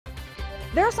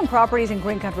There are some properties in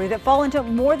Green Country that fall into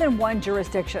more than one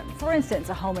jurisdiction. For instance,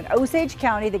 a home in Osage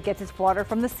County that gets its water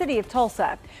from the city of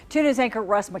Tulsa. 2 News anchor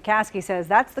Russ McCaskey says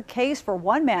that's the case for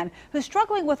one man who's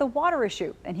struggling with a water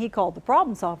issue, and he called the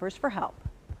problem solvers for help.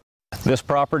 This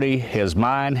property is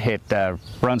mine. It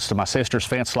runs to my sister's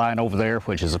fence line over there,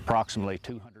 which is approximately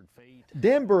 200 feet.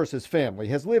 Dan Burris's family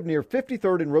has lived near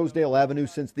 53rd and Rosedale Avenue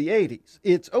since the 80s.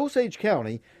 It's Osage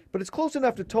County, but it's close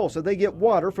enough to Tulsa they get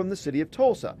water from the city of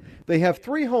Tulsa. They have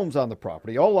 3 homes on the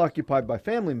property, all occupied by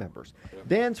family members.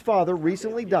 Dan's father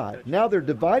recently died. Now they're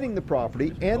dividing the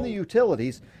property and the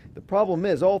utilities. The problem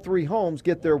is all 3 homes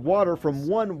get their water from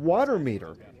one water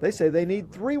meter. They say they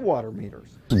need 3 water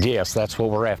meters. Yes, that's what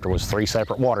we're after, was 3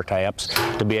 separate water taps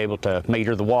to be able to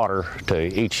meter the water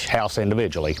to each house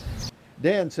individually.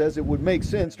 Dan says it would make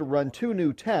sense to run 2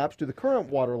 new taps to the current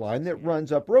water line that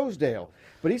runs up Rosedale,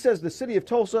 but he says the city of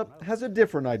Tulsa has a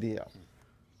different idea.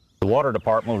 The water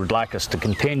department would like us to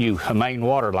continue a main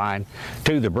water line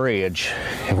to the bridge,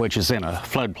 which is in a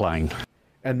floodplain.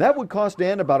 And that would cost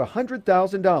Dan about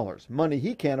 $100,000, money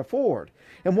he can't afford.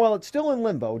 And while it's still in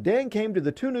limbo, Dan came to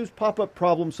the 2 News Pop-Up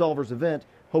Problem Solvers event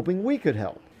hoping we could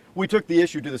help. We took the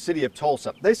issue to the city of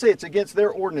Tulsa. They say it's against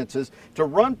their ordinances to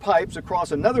run pipes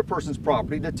across another person's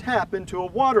property to tap into a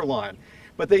water line.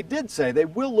 But they did say they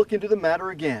will look into the matter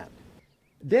again.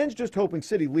 Dan's just hoping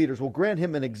city leaders will grant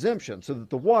him an exemption so that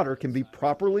the water can be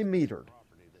properly metered.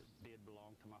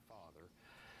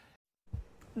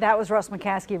 That was Russ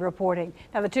McCaskey reporting.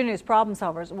 Now, the 2 News Problem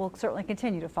Solvers will certainly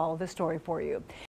continue to follow this story for you.